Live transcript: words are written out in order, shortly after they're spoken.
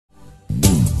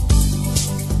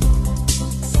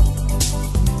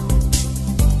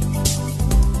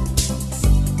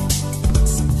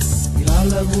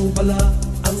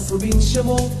probinsya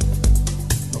mo.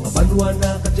 Mga banwa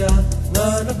na kadya nga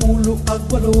napulo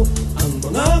agwalo, ang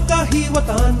mga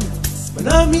kahiwatan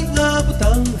manami nga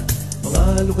butang, mga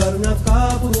lugar nga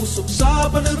kaburusok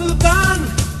sa panarukan.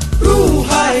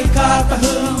 Ruhay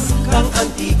kakaheng kang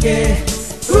Antique,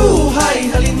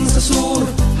 ruhay halin sa sur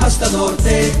hasta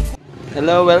norte.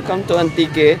 Hello, welcome to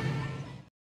Antique.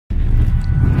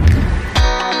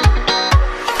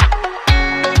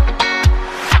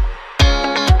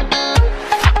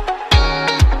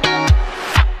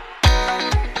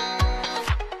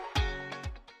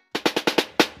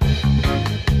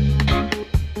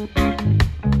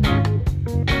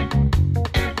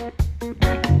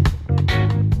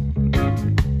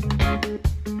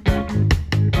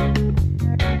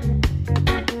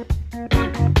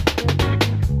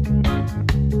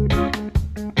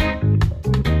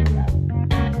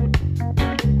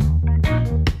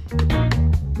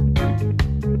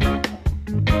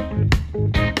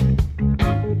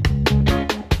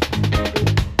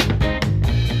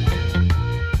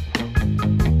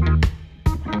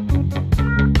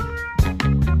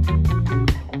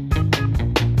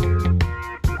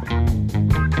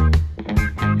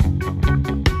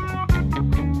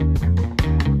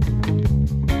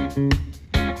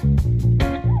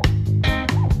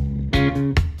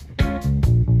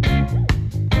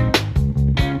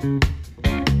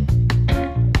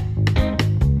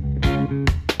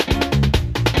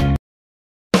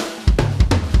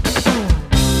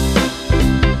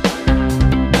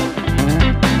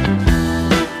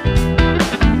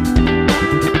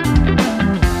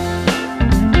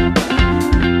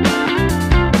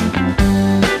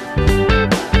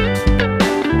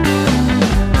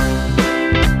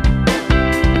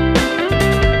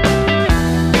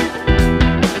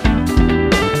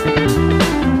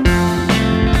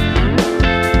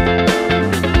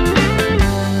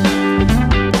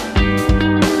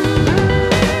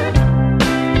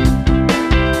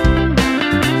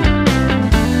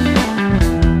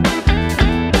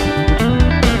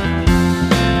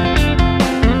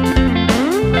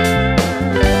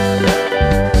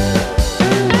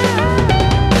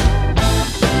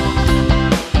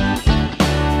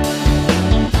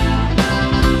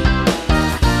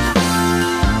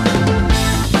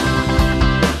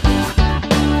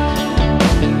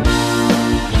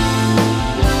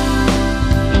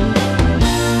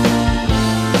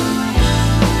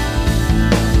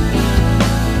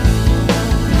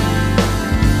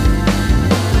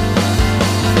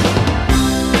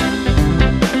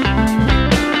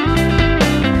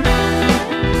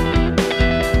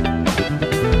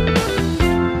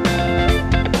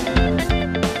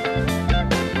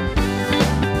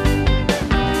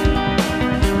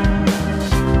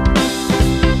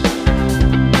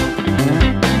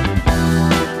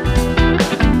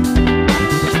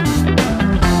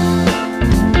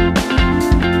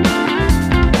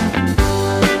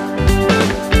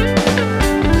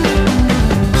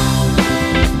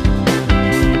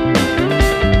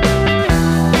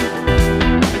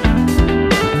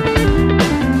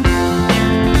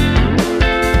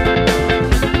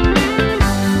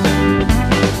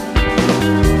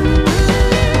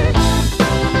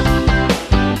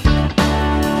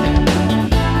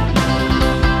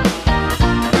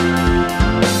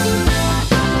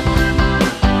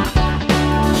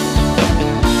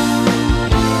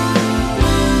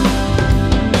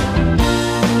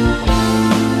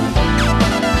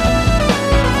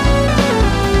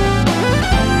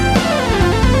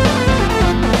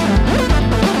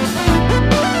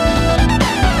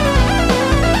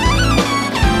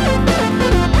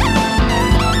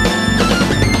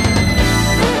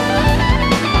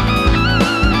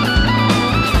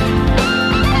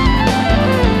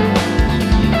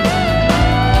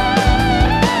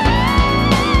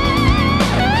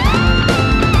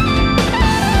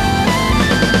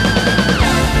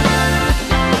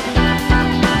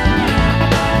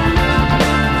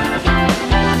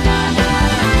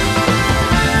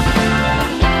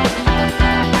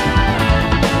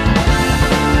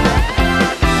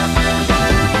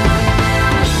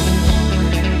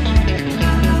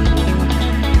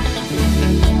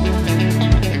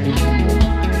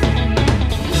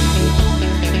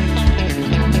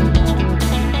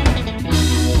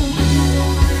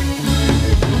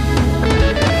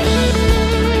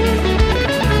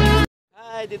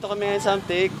 Dito kami ngayon sa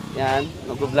Hamtic. Yan,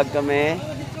 mag-vlog kami.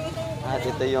 At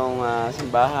ito yung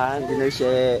simbahan. Dinner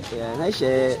She. Yan, hi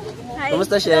She. Hi.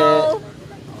 Kumusta She?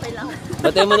 Okay lang.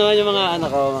 Batay mo naman yung mga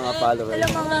anak ko, mga followers. Hello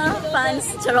mga fans,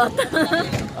 charot.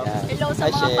 Hello sa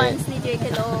mga fans ni Jake.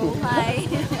 Hello. Hi.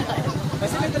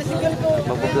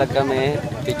 Mag-vlog kami.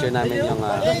 Feature namin yung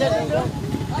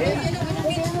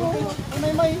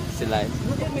Sila.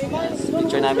 Yes,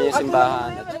 picture namin yung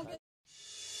simbahan.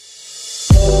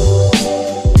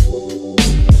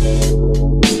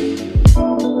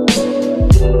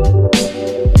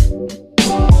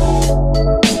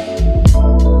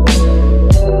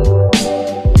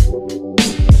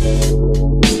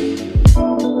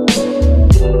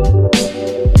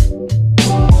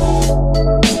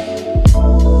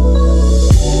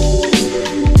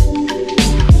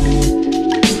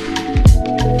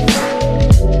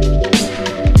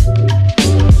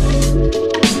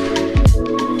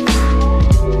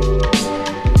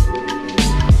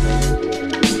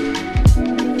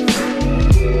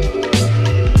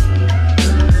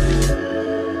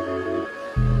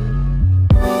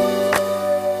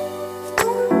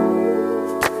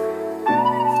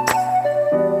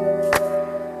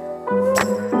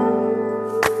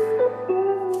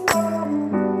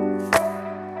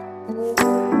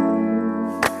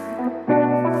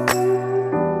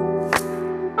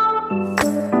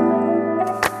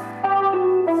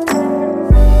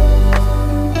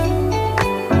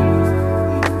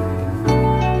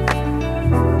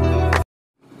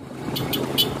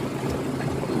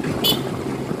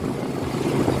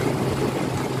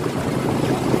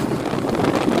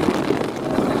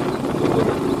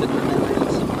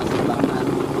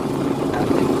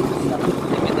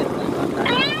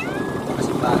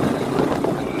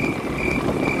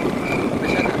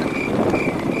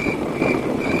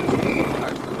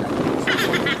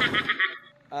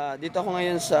 Dito ako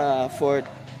ngayon sa fort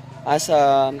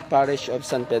sa parish of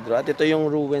San Pedro at ito yung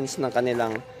ruins ng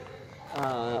kanilang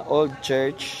old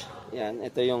church. Yan,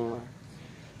 ito yung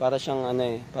para siyang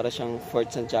para siyang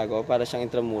Fort Santiago, para siyang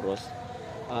Intramuros.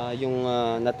 Yung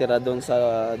natira doon sa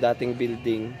dating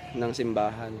building ng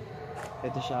simbahan.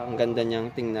 Ito siya, ang ganda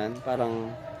niyang tingnan. Parang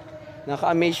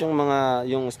naka-amaze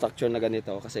yung structure na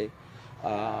ganito kasi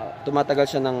tumatagal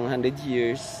siya ng 100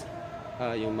 years.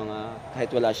 Yung mga kahit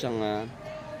wala siyang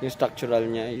yung structural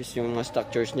niya, yung mga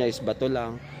structures niya is bato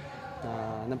lang.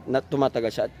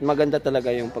 Tumatagal siya. At maganda talaga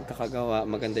yung pagkakagawa,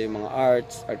 maganda yung mga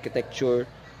arts, architecture,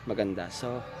 maganda.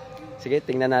 So, sige,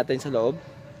 tingnan natin sa loob.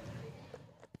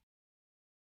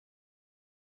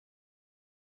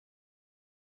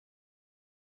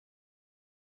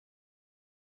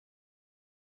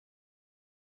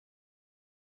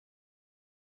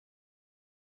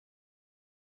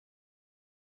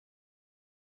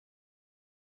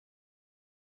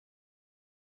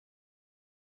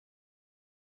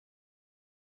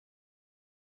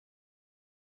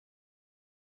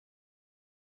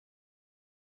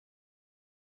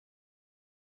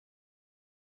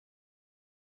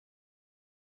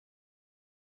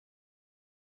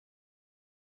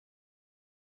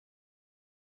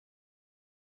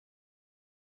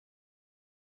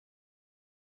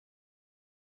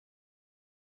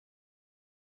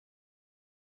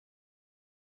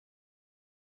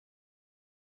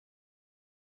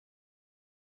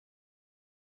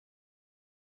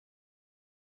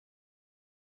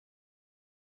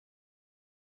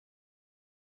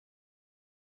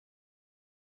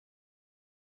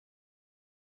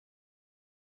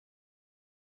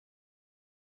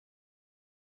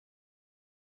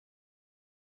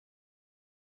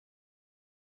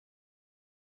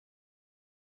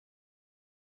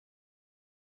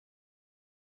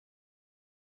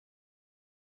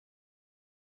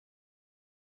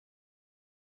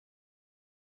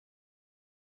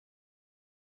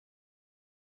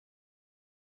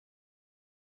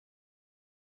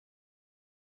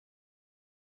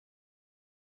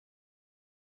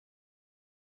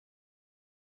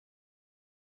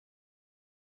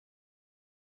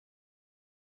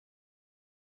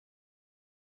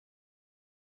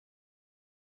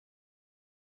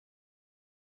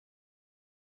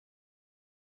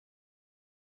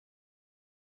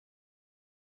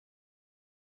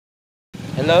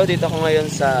 Hello, dito ako ngayon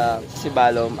sa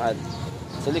Sibalom at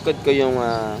sa likod ko yung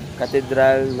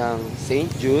Cathedral ng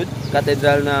St. Jude,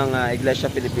 Cathedral ng Iglesia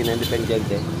Filipina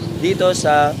Independiente. Dito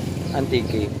sa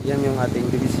Antique. Yan yung ating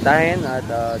bibisitahin at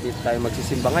dito tayo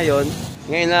magsisimba ngayon.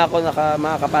 Ngayon na ako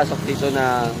makakapasok dito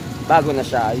na bago na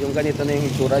siya. Yung ganito na yung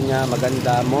itsura niya,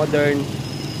 maganda, modern.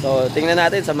 So, tingnan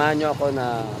natin, samahan nyo ako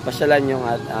na pasyalan yung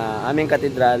aming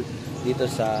Cathedral dito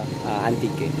sa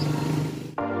Antique.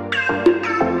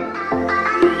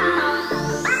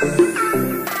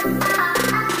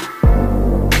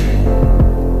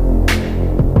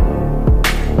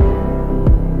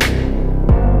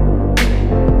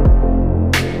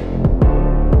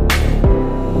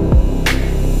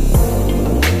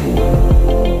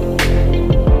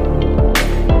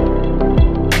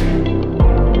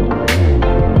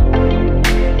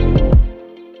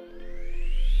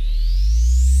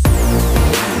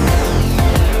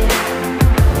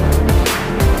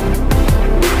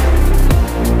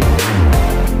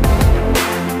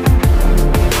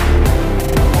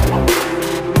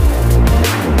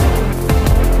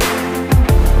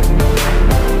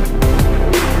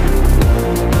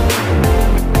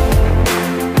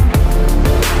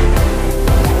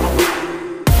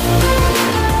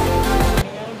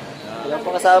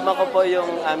 kasama ko po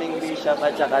yung aming bishop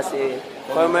at saka si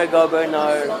former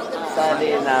governor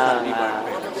Sali ng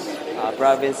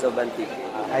province of Antique.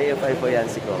 IFI po yan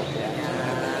si Kool.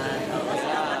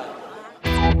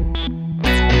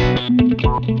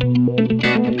 Yan.